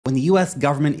When the US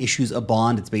government issues a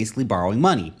bond, it's basically borrowing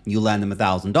money. You lend them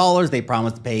 $1,000, they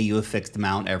promise to pay you a fixed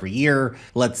amount every year.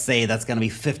 Let's say that's gonna be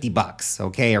 $50,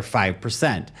 okay, or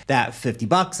 5%. That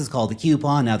 $50 is called a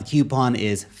coupon. Now the coupon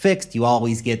is fixed. You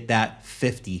always get that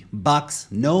 $50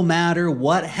 no matter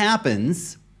what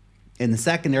happens in the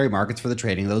secondary markets for the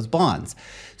trading of those bonds.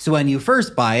 So when you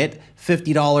first buy it,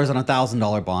 $50 on a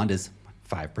 $1,000 bond is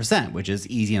 5%, which is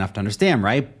easy enough to understand,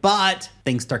 right? But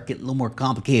things start getting a little more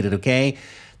complicated, okay?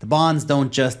 The bonds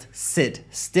don't just sit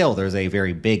still. There's a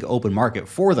very big open market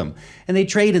for them, and they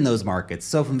trade in those markets.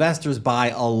 So if investors buy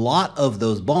a lot of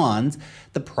those bonds,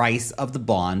 the price of the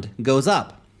bond goes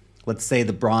up. Let's say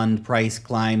the bond price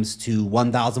climbs to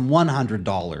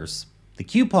 $1,100. The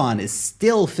coupon is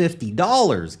still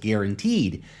 $50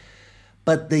 guaranteed,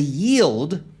 but the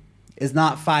yield is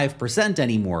not 5%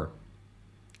 anymore.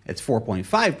 It's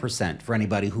 4.5% for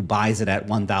anybody who buys it at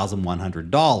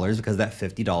 $1,100, because that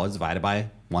 $50 divided by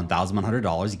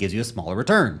 $1,100 gives you a smaller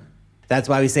return. That's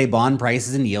why we say bond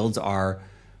prices and yields are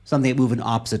something that move in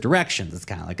opposite directions. It's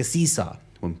kind of like a seesaw.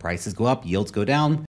 When prices go up, yields go down.